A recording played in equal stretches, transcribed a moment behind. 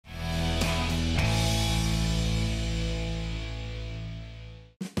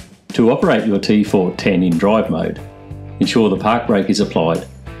To operate your T410 in drive mode, ensure the park brake is applied,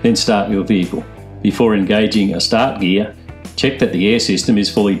 then start your vehicle. Before engaging a start gear, check that the air system is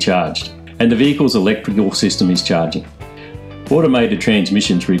fully charged and the vehicle's electrical system is charging. Automated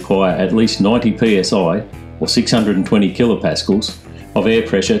transmissions require at least 90 psi or 620 kilopascals of air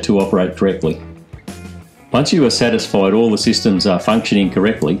pressure to operate correctly. Once you are satisfied all the systems are functioning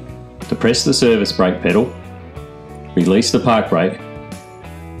correctly, depress the service brake pedal, release the park brake,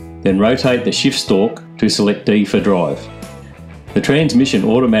 then rotate the shift stalk to select D for drive. The transmission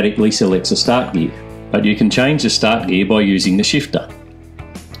automatically selects a start gear, but you can change the start gear by using the shifter.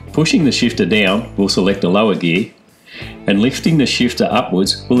 Pushing the shifter down will select a lower gear, and lifting the shifter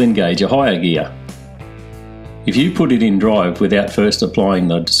upwards will engage a higher gear. If you put it in drive without first applying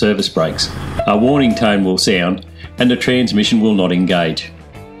the service brakes, a warning tone will sound and the transmission will not engage.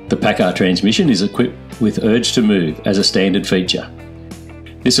 The PACCAR transmission is equipped with urge to move as a standard feature.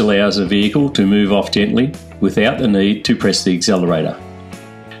 This allows the vehicle to move off gently without the need to press the accelerator.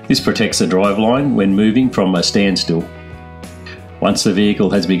 This protects the driveline when moving from a standstill. Once the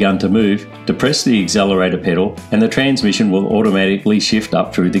vehicle has begun to move, depress the accelerator pedal and the transmission will automatically shift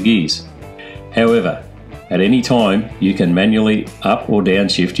up through the gears. However, at any time you can manually up or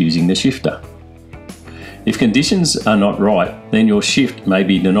downshift using the shifter. If conditions are not right, then your shift may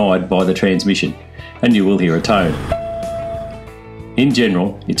be denied by the transmission and you will hear a tone. In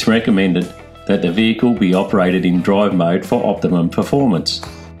general, it's recommended that the vehicle be operated in drive mode for optimum performance.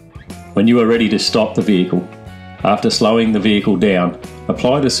 When you are ready to stop the vehicle, after slowing the vehicle down,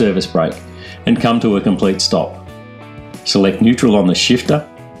 apply the service brake and come to a complete stop. Select neutral on the shifter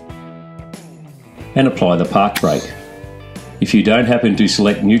and apply the park brake. If you don't happen to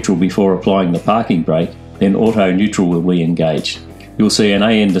select neutral before applying the parking brake, then auto neutral will be engaged. You'll see an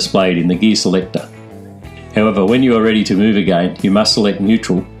AN displayed in the gear selector. However, when you are ready to move again, you must select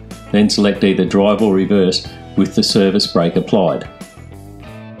neutral, then select either drive or reverse with the service brake applied.